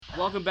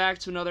Welcome back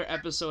to another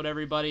episode,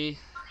 everybody.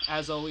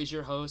 As always,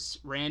 your hosts,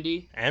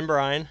 Randy. And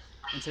Brian.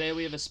 And today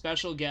we have a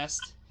special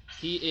guest.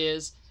 He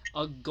is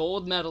a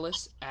gold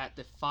medalist at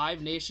the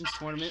Five Nations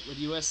tournament with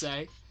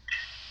USA.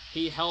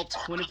 He helped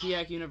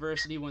Quinnipiac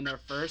University win their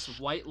first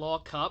White Law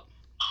Cup.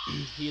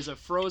 He is a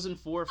Frozen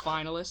Four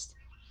finalist,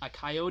 a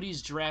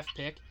Coyotes draft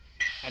pick,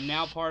 and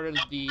now part of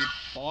the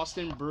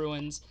Boston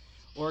Bruins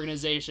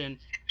organization,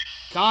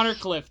 Connor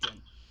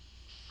Clifton.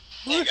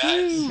 Hey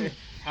guys,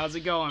 How's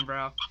it going,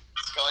 bro?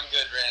 it's going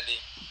good, Randy.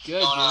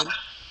 Good, Going on? dude.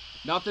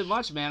 Nothing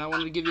much, man. I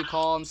wanted to give you a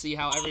call and see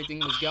how everything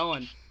was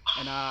going,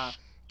 and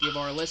give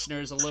our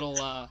listeners a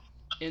little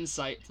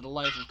insight to the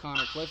life of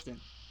Connor Clifton.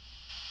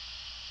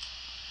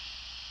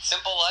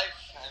 Simple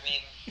life. I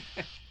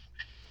mean,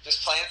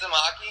 just playing some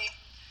hockey,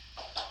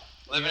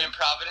 living Yeah. in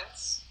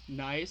Providence.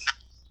 Nice,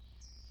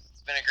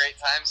 It's been a great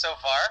time so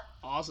far.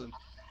 awesome.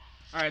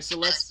 All right, so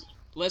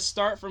let's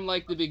start from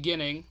like the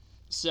beginning.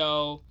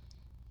 So,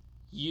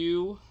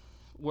 you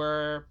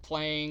were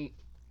playing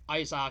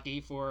ice hockey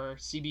for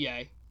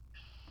CBA,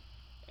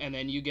 and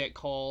then you get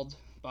called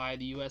by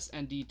the US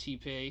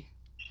NDTP.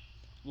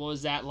 What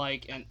was that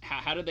like, and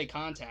how did they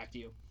contact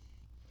you?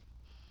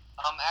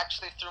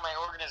 Actually, through my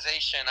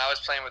organization, I was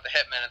playing with the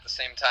Hitmen at the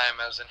same time.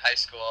 I was in high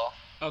school.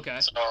 Okay.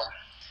 So,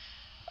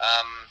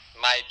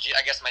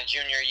 I guess my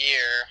junior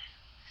year,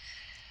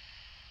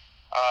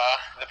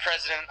 the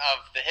president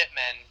of the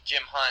Hitmen,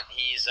 Jim Hunt,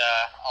 he's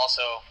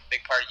also a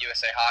big part of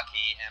USA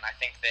Hockey, and I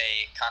think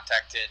they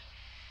contacted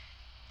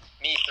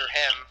me through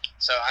him.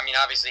 So, I mean,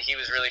 obviously he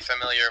was really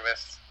familiar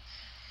with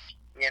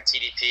the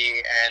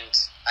NTDP, and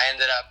I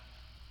ended up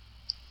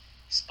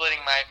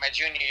splitting my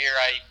junior year.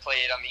 I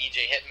played on the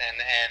EJ Hitmen,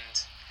 and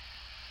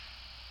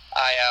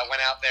I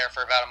went out there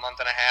for about a month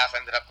and a half,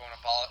 ended up going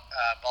to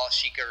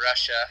Balashika,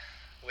 Russia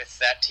with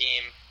that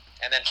team,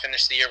 and then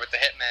finished the year with the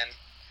Hitmen.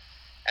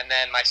 And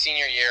then my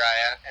senior year,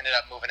 I ended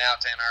up moving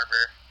out to Ann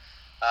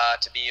Arbor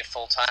to be a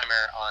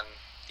full-timer on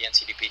the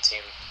NTDP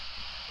team.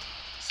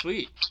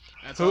 Sweet.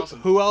 That's Who awesome.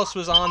 who else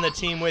was on the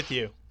team with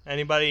you?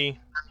 Anybody?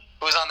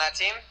 Who was on that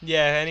team?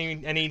 Yeah,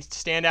 any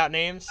standout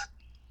names?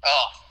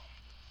 Oh,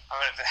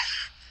 I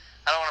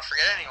don't want to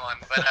forget anyone,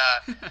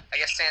 but I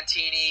guess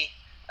Santini,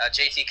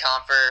 JT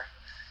Comfer,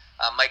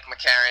 Mike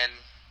McCarron,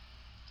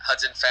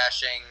 Hudson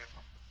Fashing,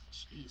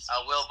 Jeez.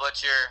 Will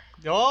Butcher.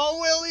 Oh,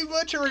 Willie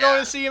Butcher, we're Yeah. going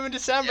to see him in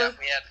December.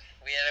 Yeah,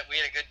 we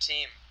had a good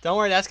team. Don't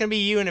worry, that's going to be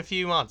you in a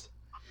few months.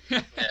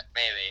 Yeah,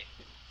 maybe.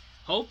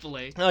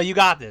 Hopefully. Oh, you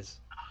got this.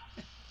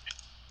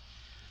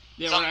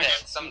 Yeah,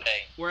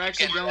 Someday. we're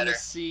actually Get going better. to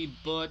see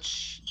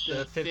Butch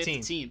the The 15th.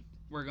 15th.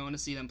 We're going to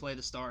see them play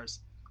the Stars.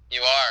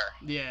 You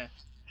are. Yeah.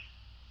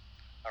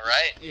 All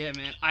right. Yeah,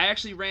 man. I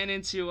actually ran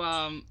into,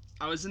 I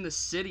was in the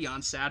city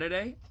on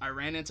Saturday. I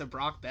ran into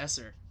Brock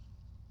Besser.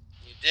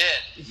 You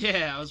did.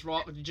 Yeah, I was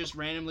just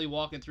randomly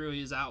walking through.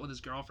 He was out with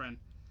his girlfriend.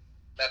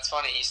 That's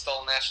funny. He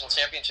stole a national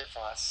championship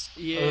from us.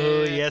 Yeah.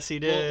 Oh, yes, he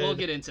did. We'll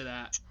get into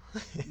that.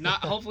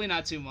 Hopefully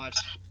not too much.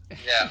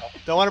 Yeah.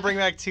 Don't want to bring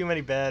back too many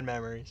bad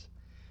memories.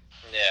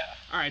 Yeah.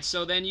 All right,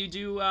 so then you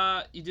do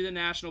the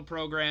national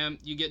program.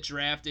 You get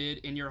drafted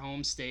in your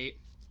home state.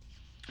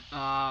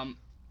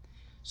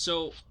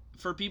 So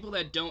for people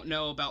that don't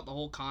know about the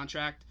whole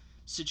contract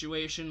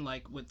situation,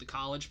 like with the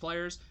college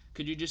players,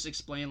 could you just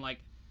explain like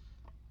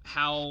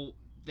how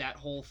that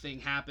whole thing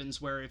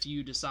happens? Where if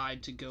you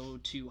decide to go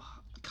to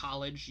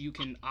college, you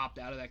can opt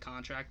out of that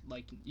contract,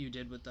 like you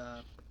did with the.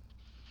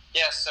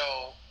 Yeah,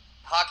 so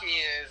hockey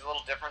is a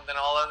little different than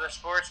all other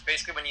sports.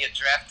 Basically, when you get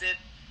drafted,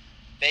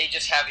 they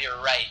just have your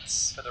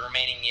rights for the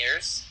remaining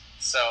years.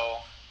 So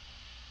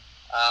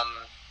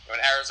when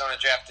Arizona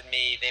drafted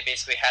me, they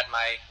basically had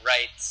my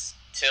rights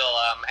till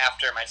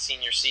after my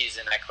senior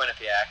season at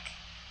Quinnipiac,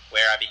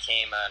 where I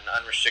became an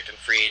unrestricted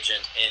free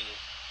agent in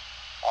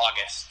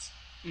August.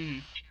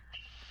 Mhm.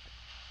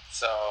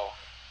 So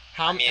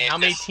How mean, if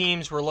many this-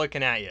 teams were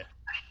looking at you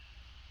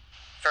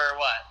for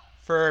what?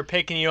 for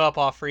picking you up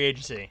off free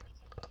agency?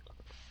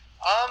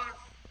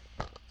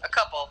 A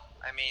couple.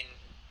 I mean,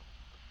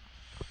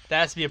 That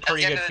has to be a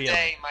pretty at the good end of the feeling.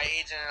 day, my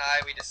agent and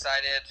I, we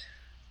decided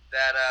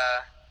that,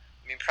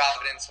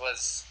 Providence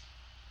was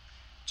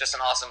just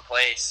an awesome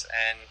place,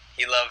 and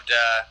he loved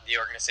the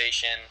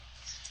organization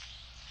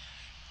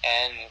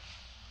and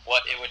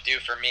what it would do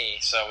for me,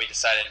 so we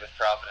decided with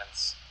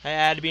Providence. It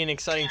had to be an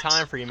exciting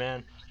time for you,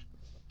 man.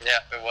 Yeah,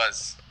 it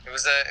was. It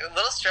was a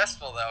little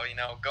stressful, though,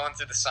 going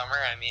through the summer.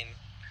 I mean,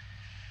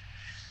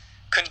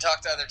 couldn't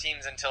talk to other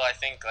teams until I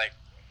think, like,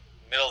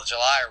 middle of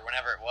July or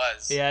whenever it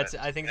was. Yeah,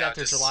 But, I think you know,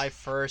 after just- July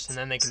 1st, and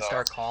then they can so-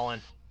 start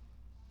calling.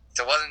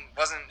 So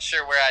wasn't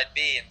sure where I'd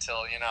be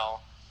until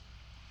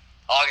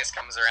August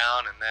comes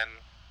around, and then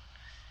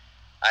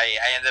I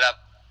ended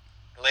up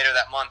later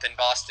that month in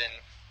Boston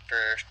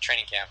for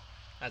training camp.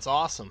 That's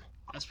awesome.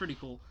 That's pretty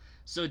cool.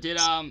 So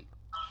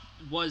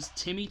was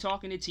Timmy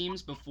talking to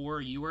teams before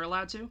you were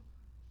allowed to?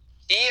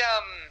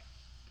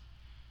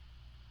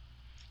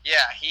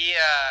 He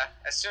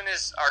as soon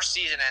as our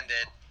season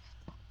ended,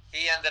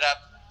 he ended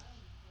up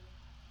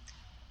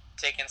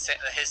taking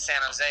his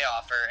San Jose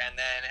offer, and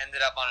then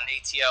ended up on an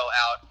ATO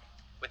out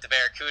with the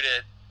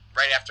Barracuda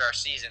right after our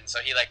season. So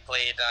he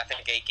played I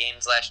think 8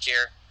 games last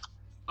year.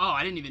 Oh,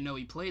 I didn't even know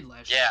he played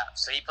last year. Yeah,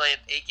 so he played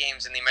 8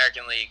 games in the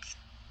American League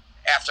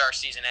after our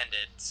season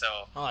ended.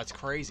 So that's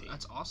crazy.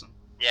 That's awesome.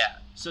 yeah.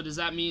 So does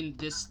that mean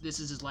this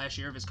is his last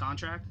year of his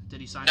contract? Did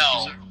he sign?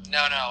 No.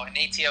 An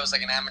ATO is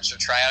like an amateur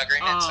tryout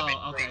agreement. Oh, So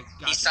basically, okay,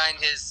 gotcha.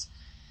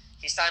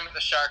 He signed with the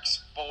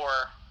Sharks for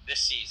this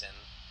season.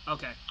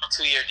 Okay.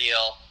 2-year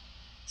deal.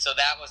 So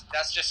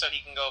that's just so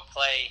he can go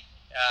play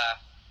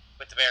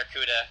with the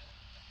Barracuda.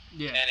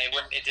 Yeah. And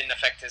it didn't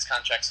affect his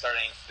contract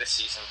starting this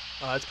season.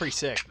 Oh, that's pretty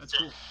sick. That's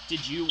cool.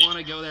 Did you want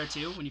to go there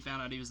too when you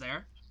found out he was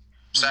there?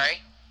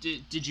 Sorry?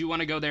 Did you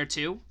want to go there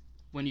too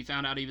when you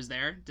found out he was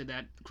there? Did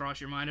that cross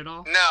your mind at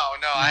all?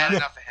 No, I had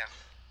enough of him.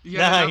 You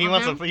had enough he of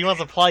wants him? he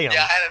wants to play him.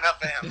 Yeah, I had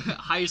enough of him.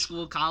 High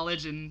school,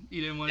 college, and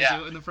you didn't want to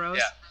do it in the pros?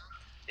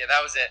 Yeah,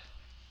 that was it.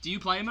 Do you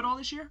play him at all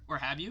this year, or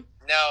have you?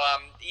 No,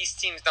 East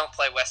teams don't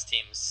play West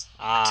teams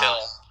until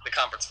the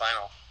conference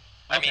final.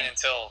 I mean,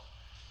 until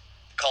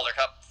the Calder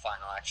Cup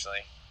final, actually.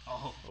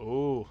 Oh,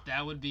 Ooh.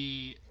 that'd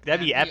be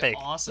epic.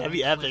 Awesome. That'd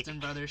be epic. Clifton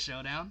Brothers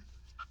showdown.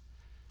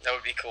 That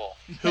would be cool.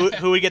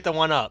 Who would get the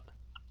one up?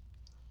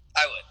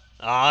 I would.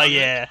 Oh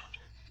yeah.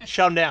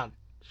 Shut him down.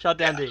 Shut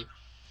down D.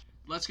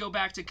 Let's go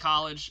back to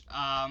college.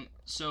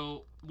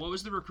 So what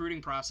was the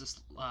recruiting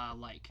process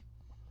like?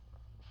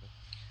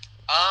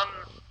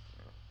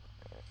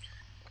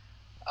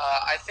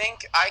 I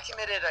think I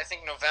committed.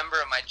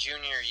 November of my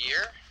junior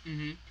year.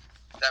 Mm-hmm.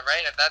 Is that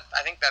right?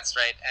 I think that's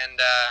right. And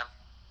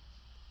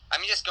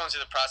just going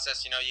through the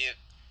process. You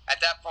at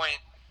that point,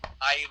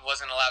 I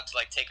wasn't allowed to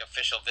take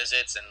official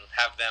visits and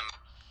have them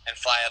and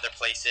fly other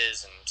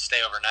places and stay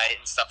overnight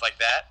and stuff like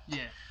that.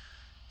 Yeah.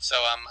 So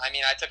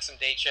I took some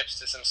day trips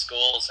to some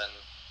schools, and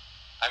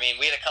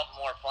we had a couple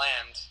more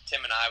planned.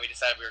 Tim and I, we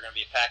decided we were going to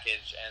be a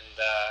package, and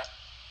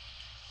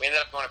we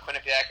ended up going to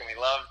Quinnipiac, and we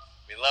loved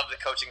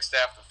the coaching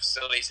staff, the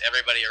facilities,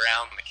 everybody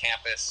around the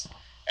campus,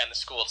 and the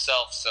school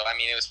itself. So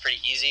it was pretty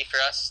easy for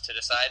us to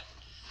decide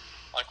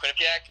on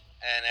Quinnipiac,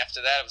 and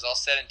after that, it was all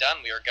said and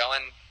done. We were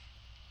going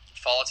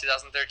fall of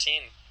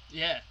 2013.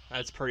 Yeah.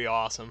 That's pretty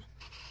awesome.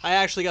 I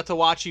actually got to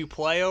watch you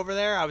play over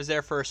there. I was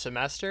there for a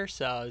semester,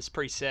 so it was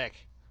pretty sick.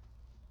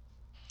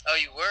 Oh,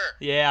 you were?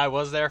 Yeah, I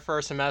was there for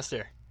a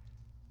semester.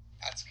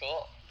 That's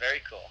cool. Very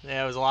cool.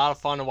 Yeah, it was a lot of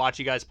fun to watch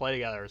you guys play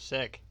together. It was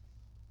sick.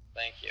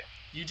 Thank you.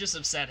 You just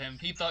upset him.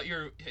 He thought you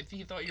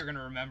were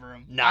gonna remember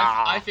him.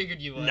 Nah. I figured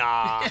you would.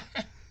 Nah.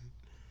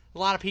 A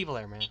lot of people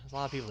there, man. There's a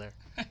lot of people there.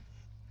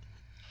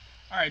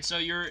 All right, so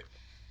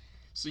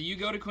you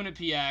go to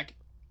Quinnipiac.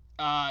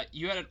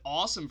 You had an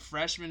awesome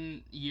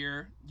freshman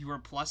year. You were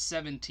plus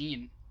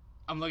 17.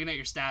 I'm looking at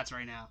your stats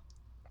right now.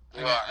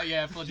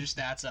 I pulled your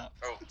stats up.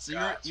 Oh, so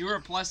God. you were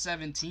a plus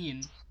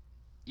 17.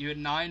 You had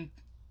 9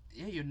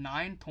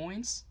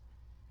 points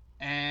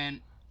and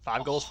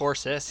 5 goals, 4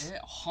 assists.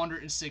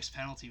 106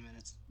 penalty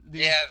minutes.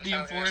 The penalty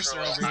minutes enforcer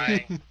were a over little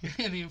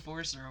here. The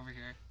enforcer over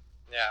here.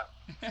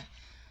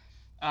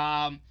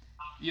 Yeah.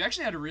 You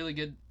actually had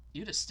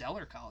you had a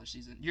stellar college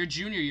season. Your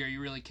junior year,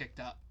 you really kicked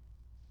up.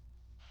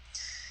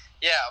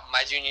 Yeah,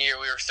 my junior year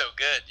we were so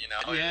good,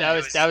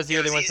 Yeah. That was the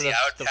year they went to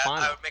the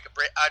final.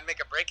 I'd make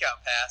a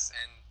breakout pass,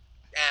 and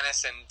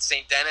Annis and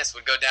St. Denis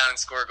would go down and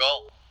score a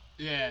goal.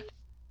 Yeah.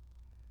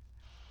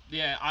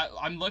 Yeah,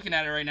 I'm looking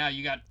at it right now.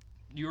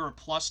 You were a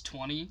plus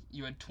 20.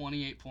 You had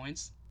 28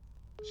 points.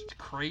 It's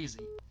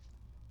crazy.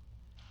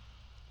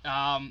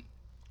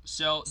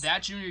 So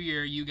that junior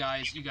year, you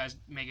guys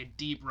make a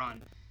deep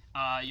run.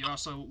 You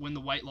also win the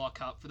Whitelaw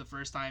Cup for the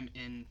first time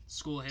in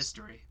school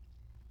history.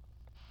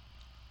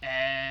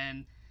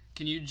 And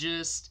can you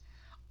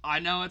I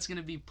know it's going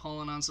to be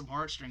pulling on some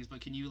heartstrings,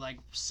 but can you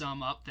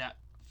sum up that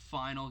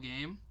final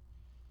game?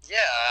 Yeah,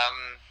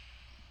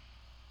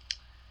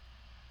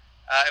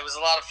 it was a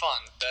lot of fun.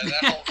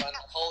 That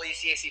whole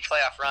ECAC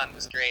playoff run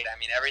was great.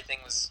 Everything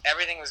was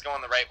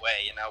going the right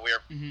way. We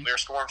were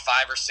scoring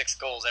 5 or 6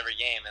 goals every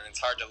game, and it's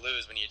hard to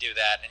lose when you do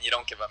that, and you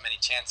don't give up many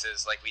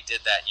chances like we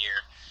did that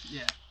year.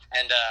 Yeah.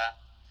 And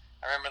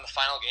I remember in the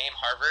final game,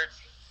 Harvard,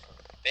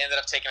 they ended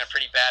up taking a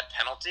pretty bad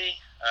penalty,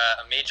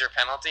 a major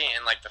penalty,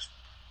 in I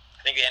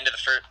think the end of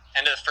the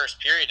first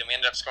period, and we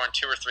ended up scoring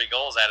 2 or 3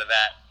 goals out of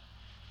that.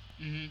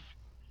 Mm-hmm.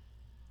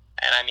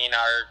 And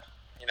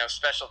our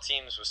special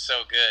teams was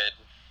so good.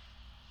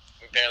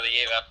 We barely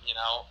gave up,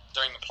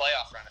 during the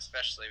playoff run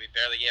especially, we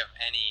barely gave up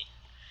any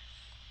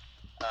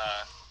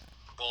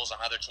goals on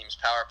other teams'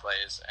 power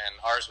plays, and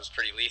ours was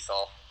pretty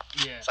lethal.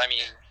 Yeah. So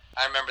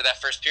I remember that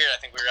first period. I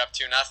think we were up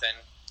 2-0,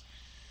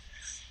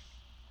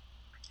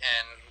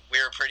 and we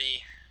were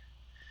pretty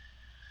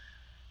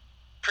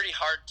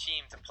hard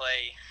team to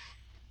play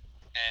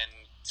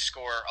and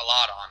score a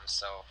lot on.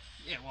 So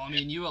yeah, well,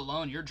 you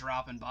alone, you're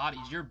dropping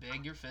bodies. You're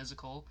big, you're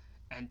physical,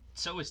 and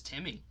so is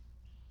Timmy.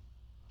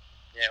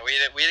 Yeah, we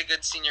had a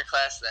good senior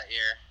class that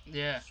year.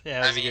 Yeah.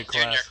 Yeah, it was a good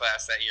class. Junior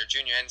class that year,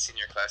 junior and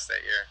senior class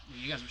that year.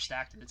 You guys were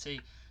stacked to the T.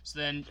 So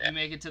then you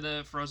make it to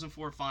the Frozen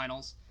Four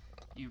finals.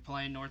 You're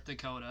playing North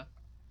Dakota.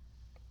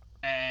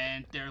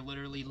 and they're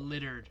literally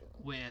littered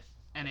with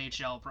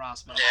NHL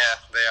prospects. Yeah,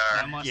 they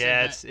That are. must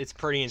Yeah, have it's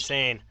pretty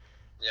insane.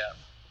 Yeah.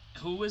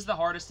 been- Who was the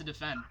hardest to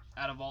defend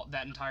out of all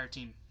that entire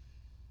team?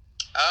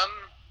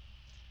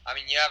 I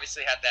mean, you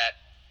obviously had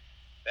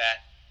that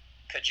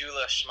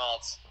Kajula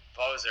Schmaltz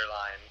Bozer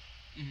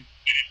line.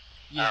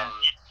 Yeah.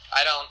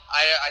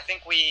 I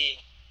think we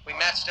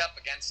matched up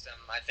against him.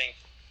 I think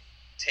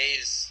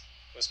Taze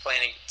was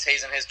playing.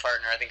 Taze and his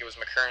partner, I think it was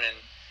McKernan,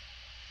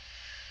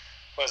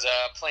 was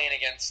playing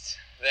against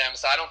them.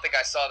 So I don't think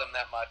I saw them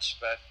that much.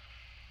 But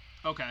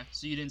Okay,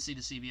 so you didn't see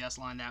the CBS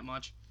line that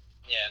much.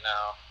 yeah,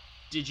 no.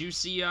 Did you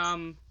see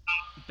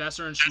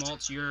Besser and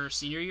Schmaltz your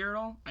senior year at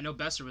all? I know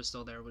Besser was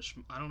still there.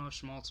 I don't know if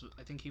Schmaltz.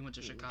 I think he went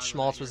to Chicago.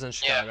 Schmaltz that was year. in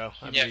Chicago.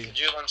 Yeah,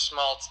 Kajula and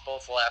Schmaltz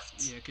both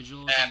left. Yeah,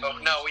 Kajula was in the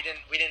But no, we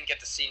didn't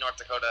get to see North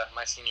Dakota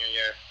my senior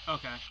year.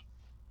 Okay.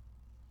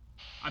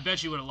 I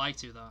bet you would have liked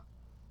to though.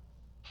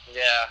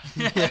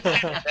 Yeah.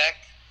 Heck.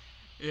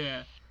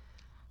 Yeah.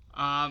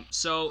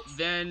 So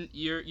then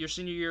your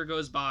senior year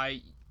goes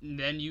by,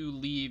 then you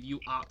leave.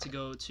 You opt to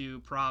go to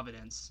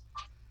Providence.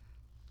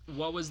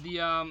 What was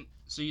the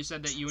So you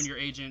said that you and your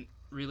agent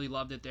really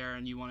loved it there,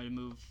 and you wanted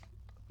to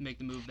make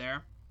the move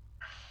there.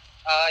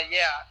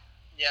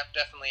 Yeah,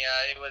 definitely.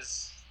 It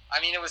was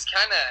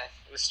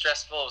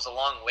stressful. It was a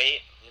long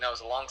wait. It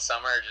was a long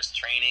summer, just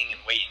training and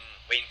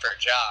waiting for a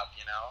job.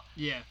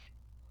 Yeah.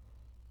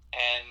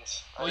 And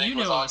Well, I think you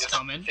knew it was August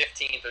coming.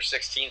 15th or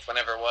 16th,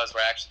 whenever it was,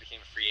 where I actually became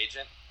a free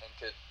agent and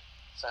could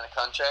sign a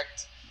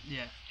contract.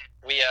 Yeah.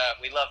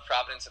 We love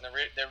Providence, and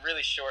they're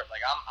really short. Like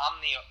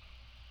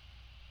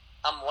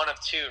I'm one of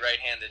two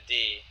right-handed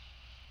D.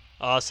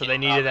 Oh, so they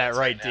in needed that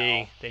Providence right right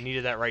D. now. They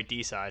needed that right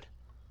D side.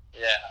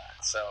 Yeah,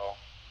 so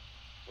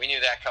we knew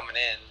that coming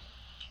in.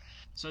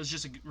 So it's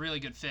just a really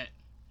good fit.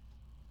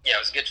 Yeah, it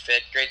was a good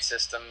fit, great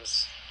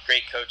systems,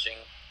 great coaching.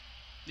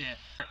 Yeah.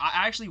 I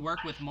actually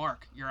work with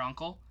Mark, your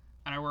uncle,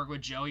 and I work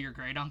with Joe, your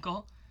great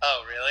uncle.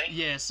 Oh, really?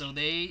 Yeah, so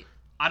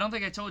I don't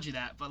think I told you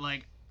that, but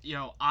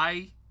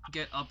I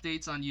get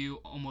updates on you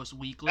almost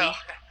weekly. Oh.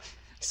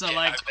 So Yeah,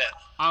 I bet.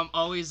 I'm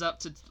always up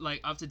to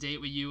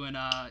date with you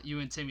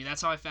and Timmy.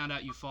 That's how I found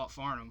out you fought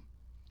Farnham.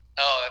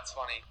 Oh, that's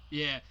funny.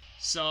 Yeah.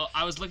 So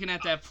I was looking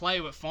at that play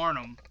with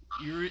Farnham.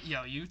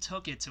 You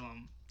took it to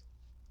him.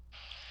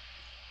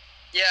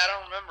 Yeah, I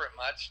don't remember it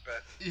much,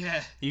 but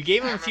Yeah. You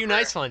gave him I a few remember-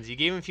 nice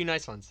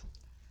ones.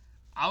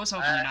 I was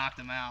hoping you knocked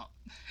him out.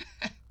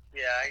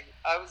 yeah,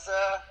 I was.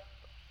 I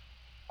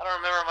don't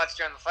remember much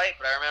during the fight,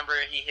 but I remember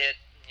he hit,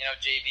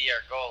 JV,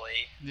 our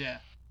goalie, Yeah.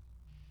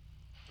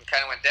 and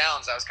kind of went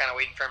down. So I was kind of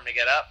waiting for him to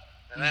get up,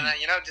 and then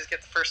just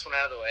get the first one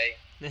out of the way.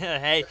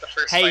 Hey, Get the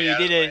first hey, fight you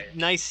out of did the a way.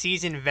 nice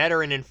seasoned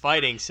veteran in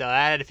fighting, so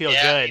that had to feel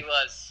Yeah, good. he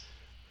was.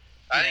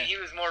 I think he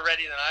was more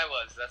ready than I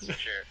was. That's for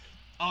sure.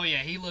 Oh yeah,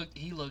 he looked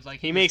like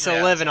He was makes a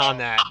ready. living on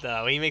that,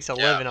 though. He makes a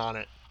Yeah. living on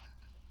it.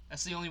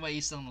 That's the only way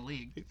he's still in the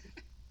league.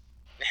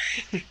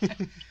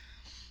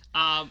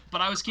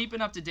 But I was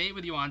keeping up to date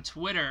with you on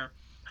Twitter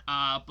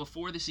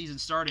before the season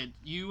started.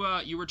 You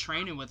were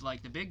training with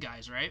the big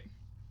guys, right?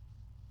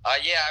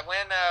 Yeah, I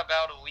went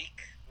about a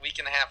week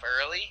and a half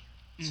early.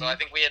 So I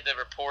think we had to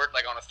report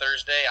on a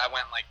Thursday. I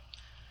went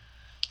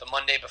the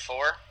Monday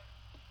before,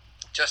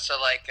 just to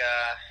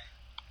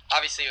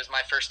obviously it was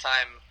my first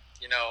time,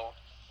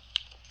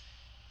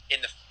 in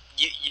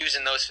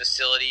using those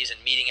facilities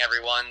and meeting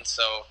everyone.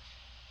 So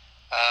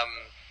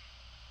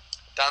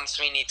Don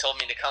Sweeney told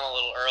me to come a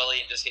little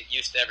early and just get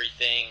used to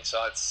everything.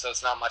 So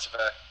it's not much of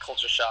a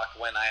culture shock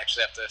when I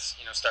actually have to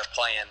start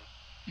playing.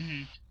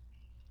 Mm-hmm.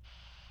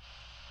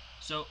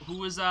 So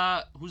who's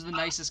the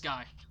nicest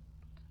guy?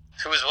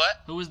 Who was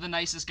what? Who was the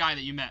nicest guy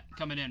that you met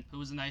coming in? Who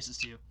was the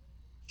nicest to you?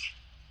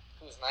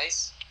 Who was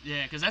nice?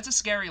 Yeah, because that's a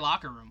scary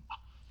locker room.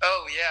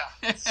 Oh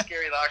yeah,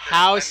 scary locker.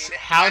 How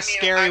I mean,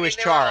 scary was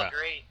they were all Chara?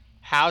 great.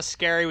 How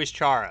scary was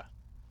Chara?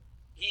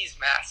 He's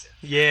massive.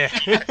 Yeah.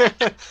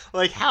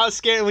 How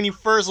scary when you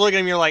first look at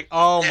him, you're like,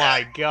 oh Yeah.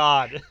 my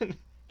god.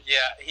 Yeah,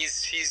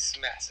 he's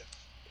massive.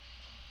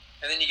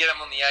 And then you get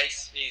him on the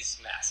ice, he's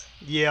massive.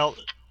 Yeah.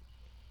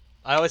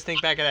 I always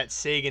think back of that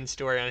Sagan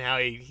story on how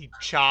he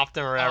chopped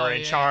him or whatever, Oh, and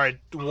yeah. Chara,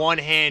 one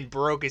hand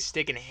broke his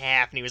stick in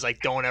half, and he was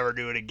like, don't ever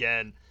do it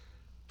again.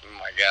 Oh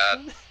my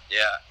god.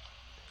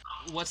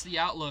 Yeah. What's the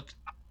outlook?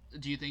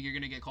 Do you think you're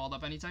gonna get called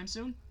up anytime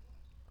soon?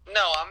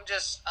 No, I'm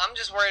just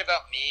worried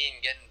about me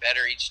and getting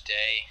better each day.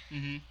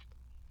 Mm-hmm.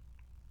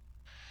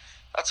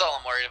 That's all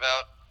I'm worried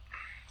about.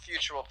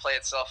 Future will play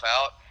itself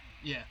out.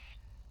 Yeah.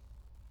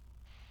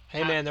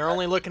 Hey man, they're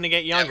only looking to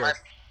get younger. Yeah,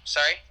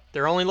 sorry?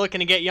 They're only looking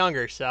to get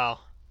younger, so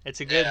that's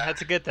a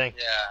good thing.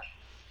 Yeah.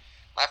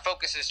 My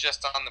focus is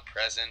just on the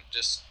present.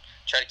 Just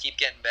try to keep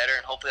getting better,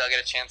 and hopefully I'll get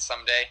a chance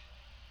someday.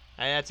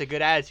 Hey, that's a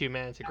good attitude,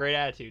 man. It's a great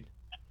attitude.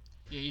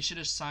 Yeah, you should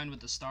have signed with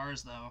the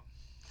Stars though.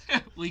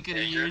 We could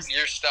have Your used.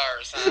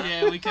 stars, huh?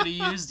 Yeah, we could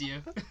have used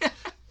you.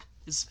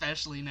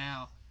 Especially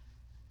now.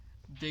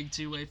 Big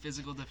two-way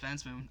physical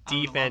defenseman. I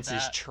would've Defense loved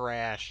is that.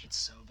 trash. It's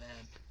so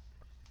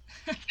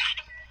bad.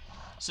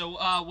 So,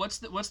 what's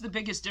the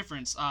biggest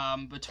difference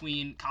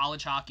between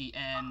college hockey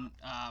and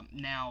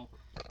now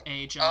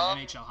AHL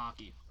and NHL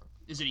hockey?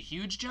 Is it a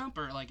huge jump,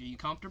 or like, are you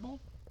comfortable?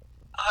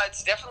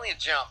 It's definitely a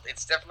jump.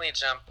 It's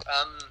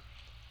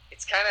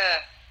kind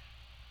of.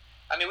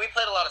 I mean, we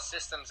played a lot of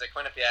systems at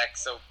Quinnipiac,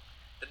 so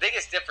the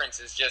biggest difference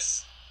is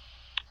just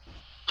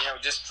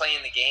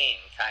playing the game.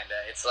 Kind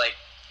of. It's like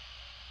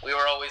we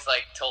were always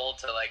like told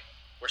to like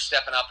we're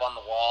stepping up on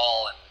the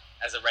wall and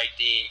as a right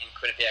D in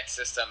Quinnipiac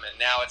system, and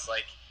now it's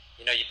like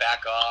you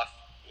back off,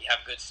 you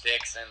have good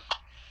sticks, and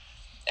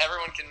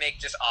everyone can make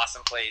just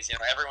awesome plays.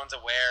 Everyone's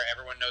aware,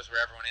 everyone knows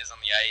where everyone is on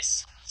the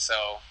ice,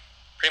 so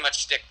pretty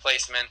much stick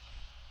placement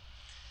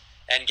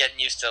and getting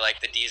used to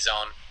like the D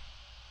zone.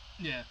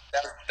 Yeah.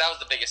 That was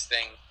the biggest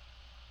thing.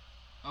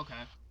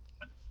 Okay.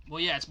 Well,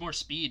 yeah, it's more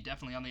speed,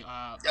 definitely on the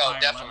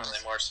definitely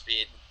levels. More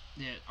speed.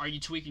 Yeah. Are you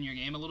tweaking your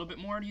game a little bit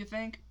more, do you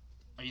think?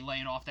 Are you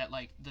laying off that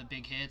like the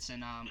big hits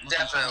and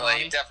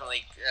Definitely.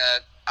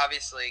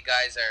 Obviously,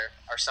 guys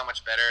are so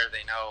much better.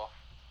 They know.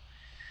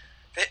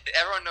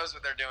 Everyone knows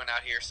what they're doing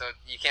out here, so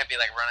you can't be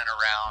like running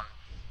around.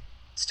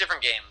 It's a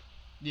different game.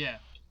 Yeah.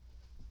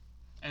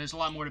 And there's a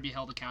lot more to be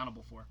held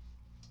accountable for.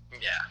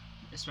 Yeah.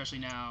 Especially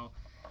now,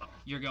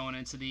 you're going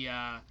into the.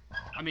 I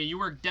mean, you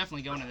were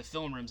definitely going to the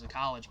film rooms in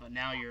college, but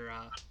now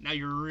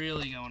you're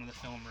really going to the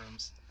film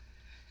rooms.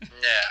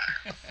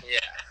 Yeah. Yeah.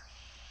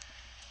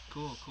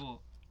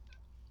 Cool.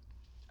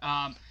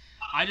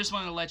 I just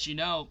wanted to let you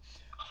know,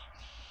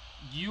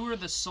 you were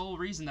the sole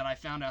reason that I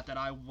found out that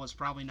I was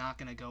probably not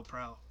going to go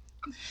pro.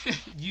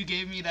 You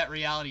gave me that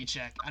reality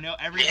check. I know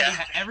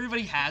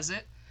everybody has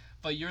it,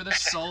 but you're the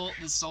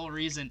sole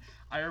reason.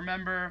 I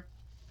remember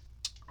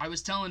I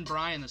was telling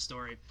Brian the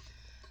story.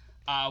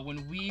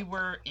 When we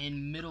were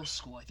in middle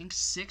school, I think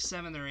 6th,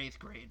 7th, or 8th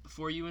grade,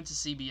 before you went to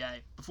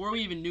CBA, before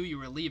we even knew you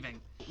were leaving,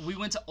 we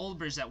went to Old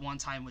Bridge at one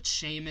time with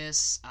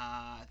Seamus,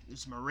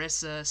 there's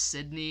Marissa,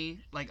 Sydney,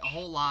 like a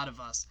whole lot of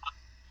us.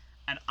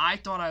 And I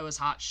thought I was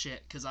hot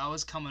shit because I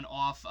was coming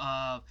off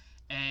of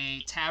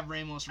a Tab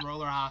Ramos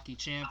roller hockey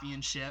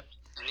championship.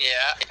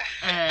 Yeah.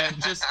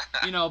 And just,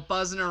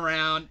 buzzing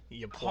around.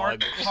 You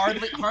plug.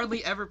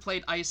 Hardly ever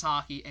played ice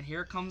hockey, and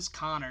here comes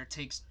Connor,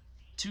 takes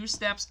 2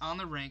 steps on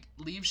the rink,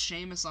 leaves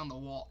Seamus on the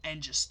wall,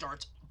 and just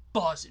starts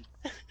buzzing,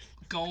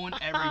 going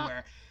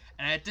everywhere.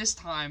 And at this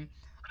time,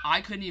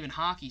 I couldn't even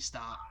hockey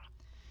stop.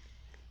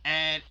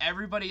 And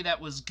everybody that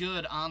was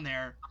good on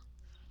there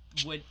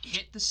would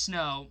hit the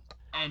snow,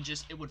 and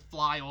just it would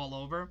fly all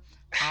over.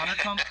 Connor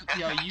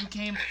you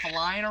came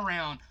flying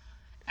around,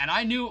 and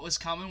I knew it was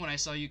coming when I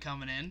saw you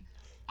coming in.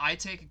 I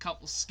take a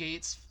couple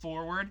skates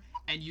forward,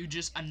 and you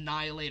just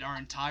annihilate our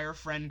entire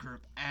friend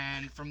group.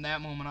 And from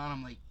that moment on,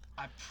 I'm like,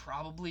 I'm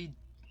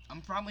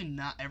probably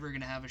not ever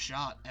gonna have a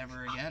shot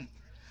ever again.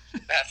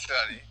 That's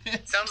funny.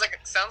 Sounds like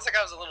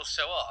I was a little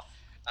show off.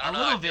 I don't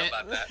know how I feel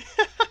about that.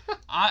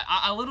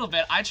 A little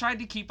bit. I tried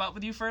to keep up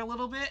with you for a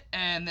little bit,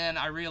 and then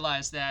I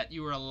realized that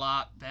you were a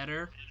lot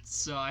better.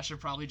 So I should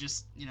probably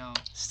just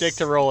stick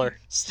to roller.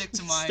 Stick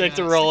to my stick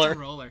to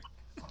roller.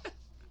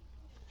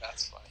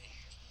 That's funny.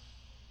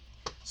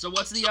 So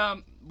what's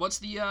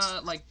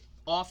the like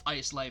off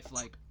ice life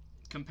like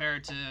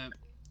compared to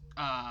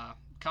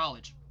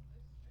college?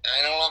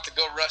 I don't have to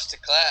go rush to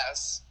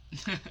class.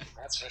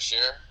 That's for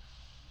sure.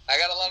 I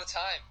got a lot of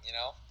time,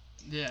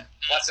 Yeah.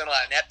 Watching a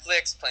lot of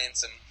Netflix, playing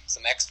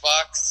some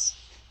Xbox.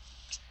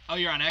 Oh,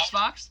 you're on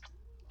Xbox?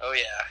 Oh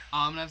yeah.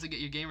 I'm gonna have to get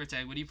your gamer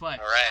tag. What do you play?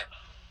 All right.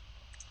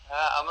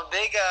 I'm a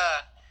big.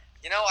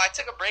 I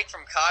took a break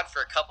from COD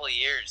for a couple of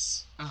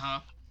years. And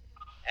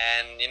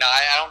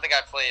I don't think I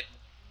played.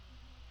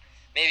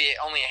 Maybe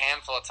only a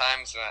handful of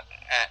times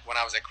when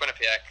I was at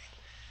Quinnipiac.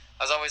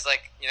 I was always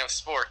like,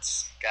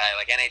 sports guy,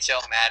 like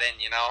NHL, Madden,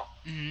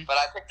 Mm-hmm. But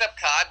I picked up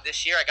COD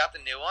this year. I got the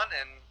new one,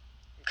 and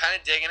I'm kind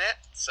of digging it.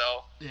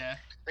 So yeah,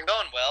 it's been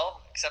going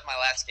well, except my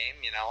last game.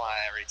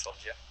 I already told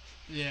you.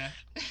 Yeah.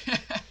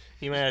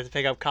 You might have to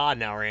pick up COD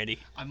now, Randy.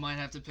 I might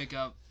have to pick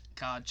up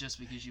COD just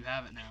because you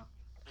have it now.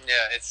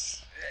 Yeah,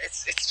 it's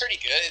pretty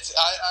good.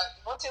 I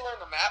once you learn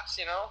the maps,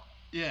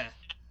 Yeah.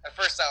 At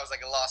first, I was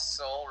like a lost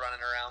soul running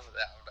around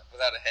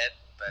without a head,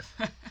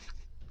 but.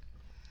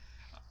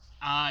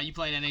 You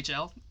playing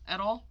NHL at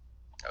all?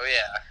 Oh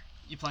yeah.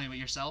 You playing with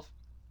yourself?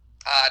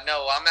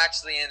 No, I'm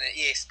actually in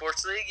the EA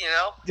Sports League.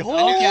 Oh,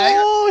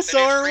 the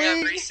sorry.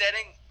 new free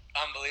setting,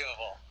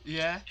 unbelievable.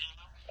 Yeah.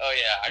 Oh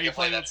yeah, I can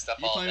play that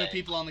stuff all day. Are you playing with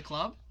people on the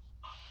club?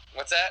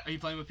 What's that? Are you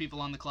playing with people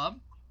on the club?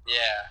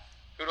 Yeah.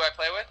 Who do I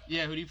play with?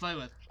 Yeah, who do you play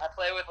with? I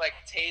play with like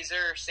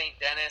Taser, St.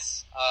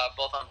 Dennis,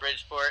 both on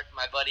Bridgeport.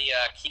 My buddy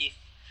Keith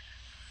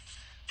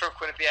from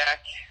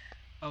Quinnipiac.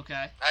 Okay.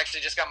 I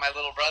actually just got my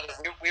little brother.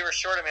 We were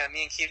short a man.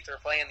 Me and Keith were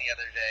playing the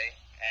other day,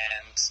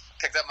 and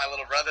picked up my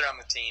little brother on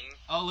the team.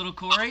 Oh, little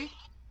Corey?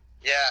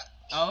 Yeah.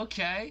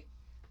 Okay.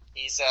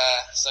 He's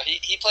so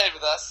he played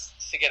with us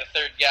to get a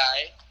third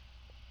guy.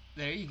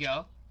 There you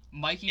go.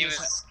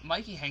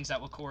 Mikey hangs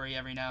out with Corey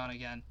every now and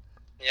again.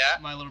 Yeah.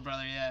 My little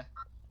brother, yeah.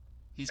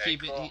 He's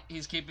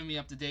keeping me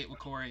up to date with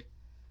Corey.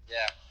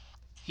 Yeah.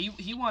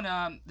 He won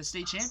the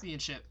state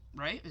championship,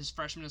 right? His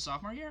freshman and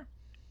sophomore year.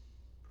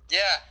 Yeah.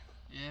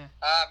 Yeah.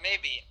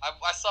 Maybe.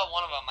 I saw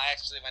one of them. I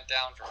actually went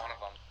down for one of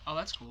them. Oh,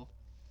 that's cool.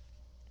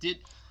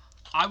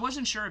 I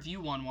wasn't sure if you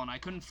won one. I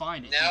couldn't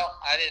find it. No,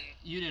 I didn't.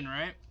 You didn't,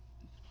 right?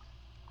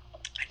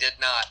 I did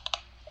not.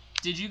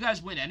 Did you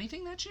guys win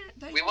anything that year?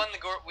 We won the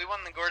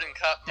Gordon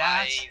Cup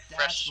That's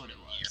freshman what it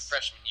year. was.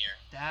 Freshman year.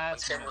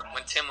 That's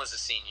when Tim was a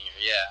senior.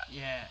 Yeah.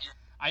 Yeah.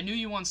 I knew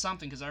you won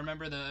something because I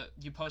remember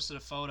you posted a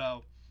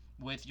photo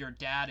with your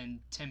dad and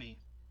Timmy.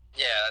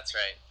 Yeah, that's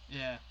right.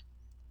 Yeah.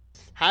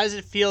 How does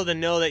it feel to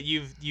know that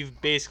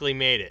you've basically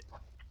made it?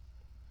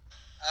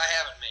 I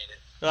haven't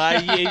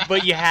made it.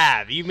 But you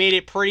have. You made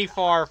it pretty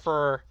far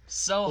for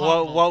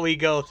what we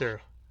go through.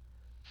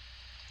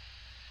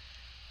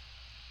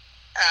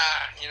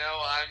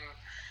 I'm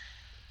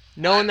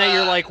knowing that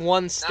you're like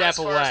one step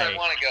away. Not as far as I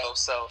want to go,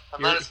 so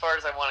I'm not as far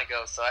as I want to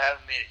go, so I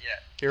haven't made it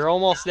yet. You're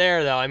almost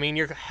there, though. I mean,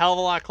 you're a hell of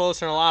a lot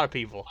closer than a lot of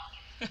people.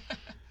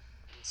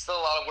 Still a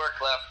lot of work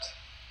left.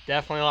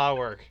 Definitely a lot of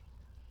work.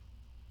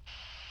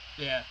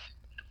 Yeah.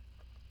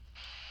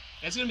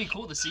 It's going to be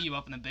cool to see you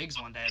up in the bigs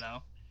one day,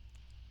 though.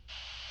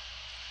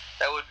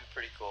 That would be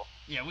pretty cool.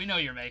 Yeah, we know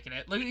you're making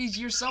it. Look,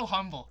 you're so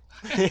humble.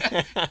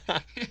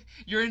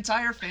 Your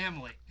entire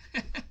family.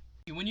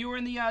 When you were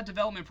in the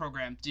development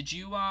program, did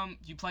you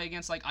play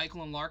against like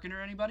Eichel and Larkin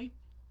or anybody?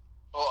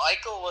 Well,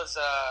 Eichel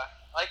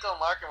and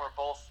Larkin were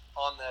both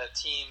on the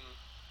team.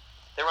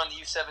 They were on the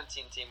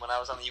U17 team when I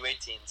was on the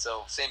U18,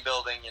 so same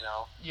building,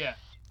 Yeah.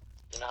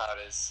 You know how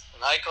it is.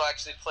 And Eichel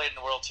actually played in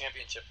the World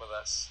Championship with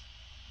us.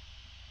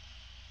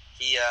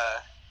 He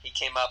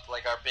came up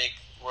like our big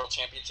World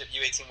Championship,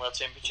 U18 World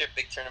Championship,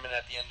 big tournament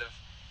at the end of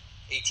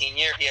 18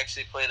 year. He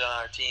actually played on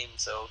our team,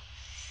 so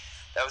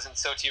that was in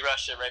Sochi,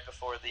 Russia, right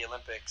before the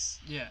Olympics.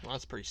 Yeah. Well,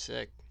 that's pretty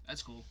sick.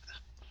 That's cool.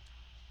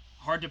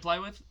 Hard to play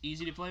with?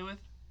 Easy to play with?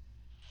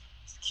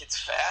 Kid's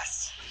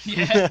fast.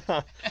 Yeah.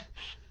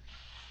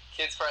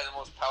 Kid's probably the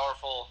most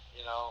powerful,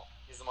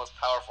 he's the most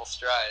powerful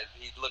stride.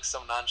 He looks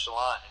so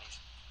nonchalant, and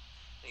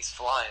he's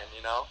flying,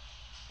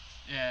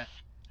 Yeah. Are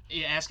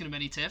you asking him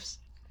any tips?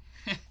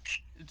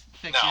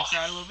 Fix No. your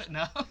stride a little bit?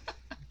 No?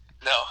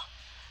 No.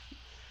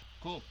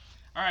 Cool.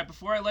 All right,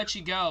 before I let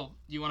you go,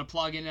 do you want to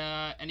plug in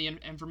any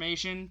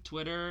information,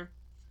 Twitter,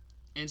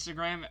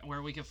 Instagram,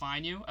 where we can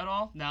find you at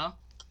all? No?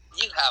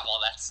 You have all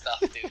that stuff,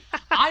 dude.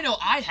 I know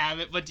I have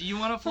it, but do you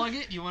want to plug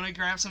it? Do you want to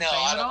grab some No, fame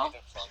I at don't all?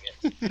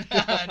 need to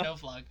plug it. No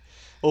plug.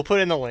 We'll put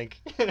in the link.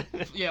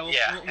 Yeah,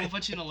 we'll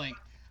put you in a link.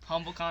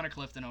 Humble Connor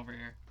Clifton over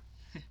here.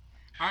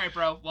 All right,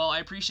 bro. Well, I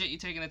appreciate you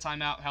taking the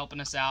time out, helping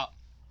us out.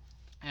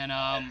 And,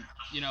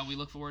 we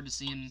look forward to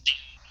seeing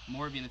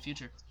more of you in the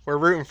future. We're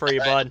rooting for you,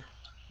 bud.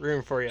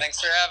 Rooting for you. Thanks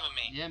for having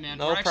me. Yeah, man.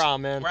 No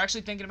problem, man. We're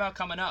actually thinking about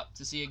coming up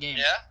to see a game.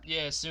 Yeah?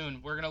 Yeah,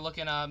 soon. We're gonna look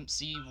and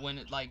see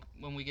when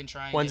we can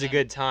try. And When's a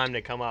good time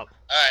to come up?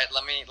 All right,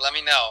 let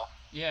me know.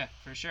 Yeah,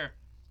 for sure.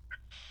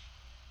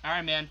 All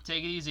right, man.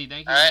 Take it easy.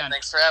 Thank you All right, again.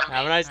 thanks for having me.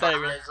 Have a nice day, See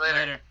you man. guys later.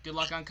 Later. Good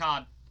luck on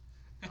COD.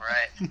 All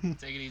right.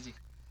 Take it easy.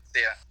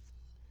 See ya.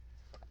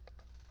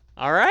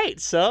 All right,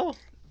 so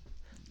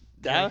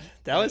that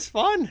was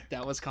fun.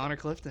 That was Connor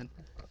Clifton.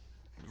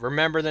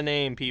 Remember the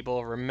name,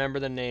 people. Remember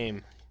the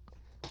name.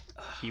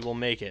 He will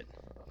make it.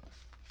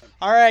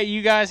 All right,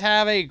 you guys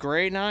have a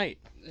great night.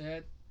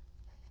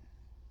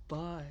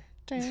 Bye.